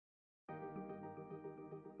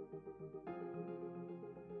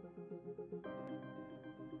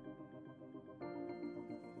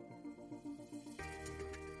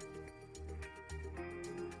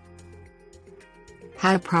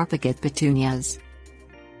How to propagate petunias.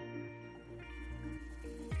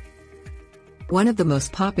 One of the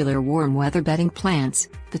most popular warm weather bedding plants,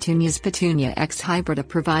 Petunia's Petunia X hybrida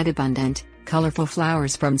provide abundant, colorful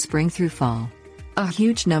flowers from spring through fall. A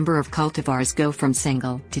huge number of cultivars go from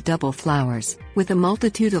single to double flowers, with a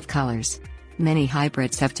multitude of colors. Many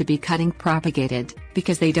hybrids have to be cutting propagated,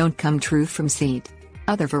 because they don't come true from seed.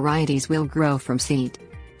 Other varieties will grow from seed.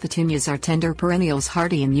 Petunias are tender perennials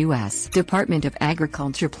hardy in U.S. Department of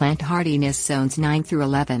Agriculture plant hardiness zones 9 through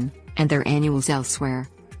 11, and their annuals elsewhere.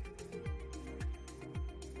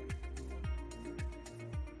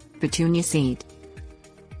 Petunia Seed.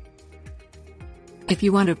 If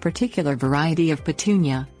you want a particular variety of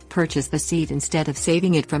petunia, purchase the seed instead of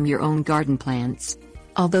saving it from your own garden plants.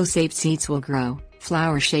 Although saved seeds will grow,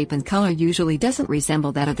 flower shape and color usually doesn't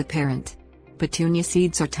resemble that of the parent. Petunia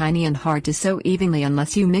seeds are tiny and hard to sow evenly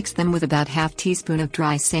unless you mix them with about half teaspoon of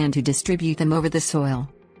dry sand to distribute them over the soil.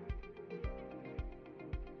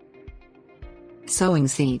 Sowing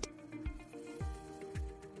seed.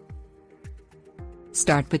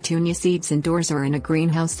 Start petunia seeds indoors or in a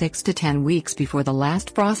greenhouse 6 to 10 weeks before the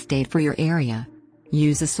last frost date for your area.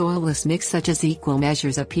 Use a soilless mix such as equal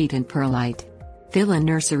measures of peat and perlite. Fill a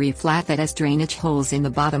nursery flat that has drainage holes in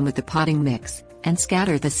the bottom with the potting mix, and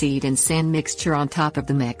scatter the seed and sand mixture on top of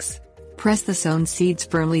the mix. Press the sown seeds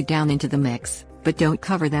firmly down into the mix, but don't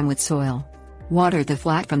cover them with soil. Water the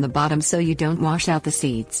flat from the bottom so you don't wash out the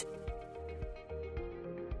seeds.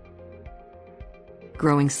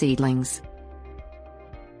 Growing seedlings.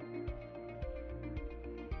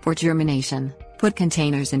 For germination, put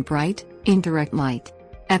containers in bright, indirect light.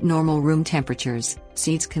 At normal room temperatures,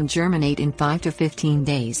 seeds can germinate in 5 to 15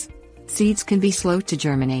 days. Seeds can be slow to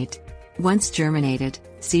germinate. Once germinated,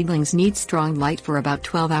 seedlings need strong light for about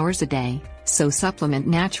 12 hours a day, so supplement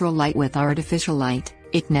natural light with artificial light,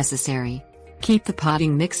 if necessary. Keep the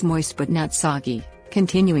potting mix moist but not soggy,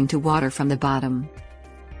 continuing to water from the bottom.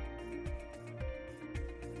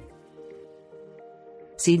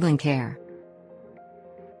 Seedling care.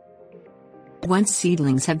 Once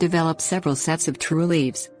seedlings have developed several sets of true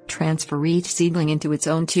leaves, transfer each seedling into its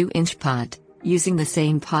own 2-inch pot, using the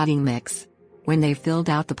same potting mix. When they've filled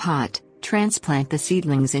out the pot, transplant the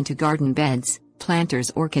seedlings into garden beds,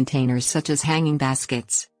 planters or containers such as hanging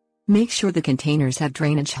baskets. Make sure the containers have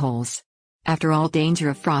drainage holes. After all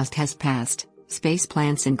danger of frost has passed, space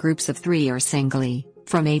plants in groups of 3 or singly,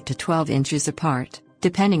 from 8 to 12 inches apart,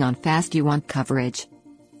 depending on fast you want coverage.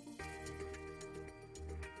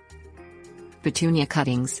 Petunia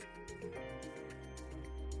Cuttings.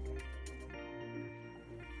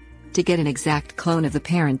 To get an exact clone of the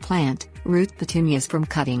parent plant, root petunias from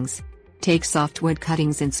cuttings. Take softwood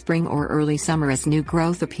cuttings in spring or early summer as new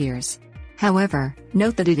growth appears. However,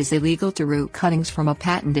 note that it is illegal to root cuttings from a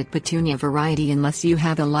patented petunia variety unless you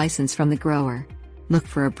have a license from the grower. Look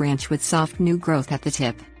for a branch with soft new growth at the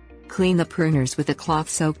tip. Clean the pruners with a cloth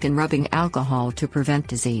soaked in rubbing alcohol to prevent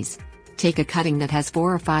disease. Take a cutting that has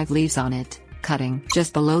 4 or 5 leaves on it, cutting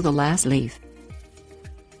just below the last leaf.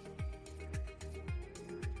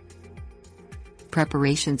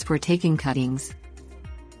 Preparations for taking cuttings.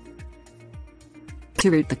 To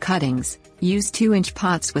root the cuttings, use 2-inch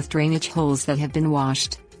pots with drainage holes that have been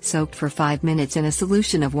washed, soaked for 5 minutes in a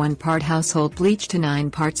solution of 1 part household bleach to 9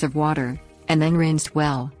 parts of water, and then rinsed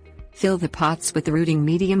well. Fill the pots with the rooting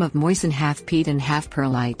medium of moistened half peat and half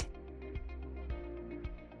perlite.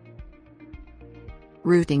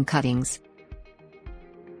 Rooting cuttings.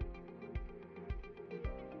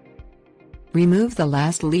 Remove the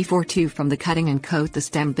last leaf or 2 from the cutting and coat the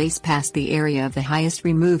stem base past the area of the highest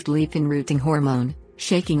removed leaf in rooting hormone,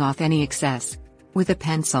 shaking off any excess. With a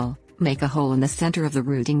pencil, make a hole in the center of the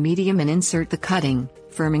rooting medium and insert the cutting,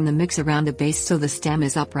 firming the mix around the base so the stem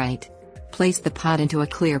is upright. Place the pot into a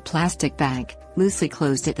clear plastic bag, loosely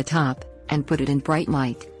closed at the top, and put it in bright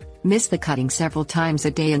light. Mist the cutting several times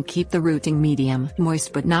a day and keep the rooting medium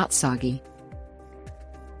moist but not soggy.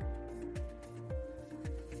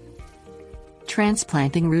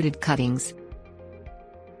 Transplanting rooted cuttings.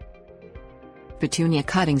 Petunia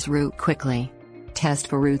cuttings root quickly. Test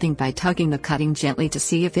for rooting by tugging the cutting gently to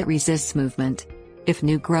see if it resists movement. If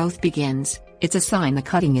new growth begins, it's a sign the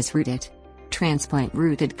cutting is rooted. Transplant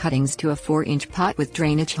rooted cuttings to a 4-inch pot with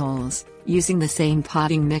drainage holes, using the same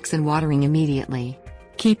potting mix and watering immediately.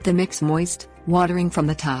 Keep the mix moist, watering from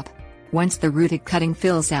the top. Once the rooted cutting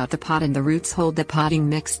fills out the pot and the roots hold the potting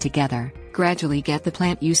mix together, gradually get the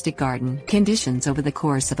plant used to garden conditions over the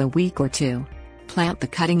course of a week or 2. Plant the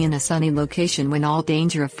cutting in a sunny location when all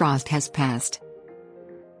danger of frost has passed.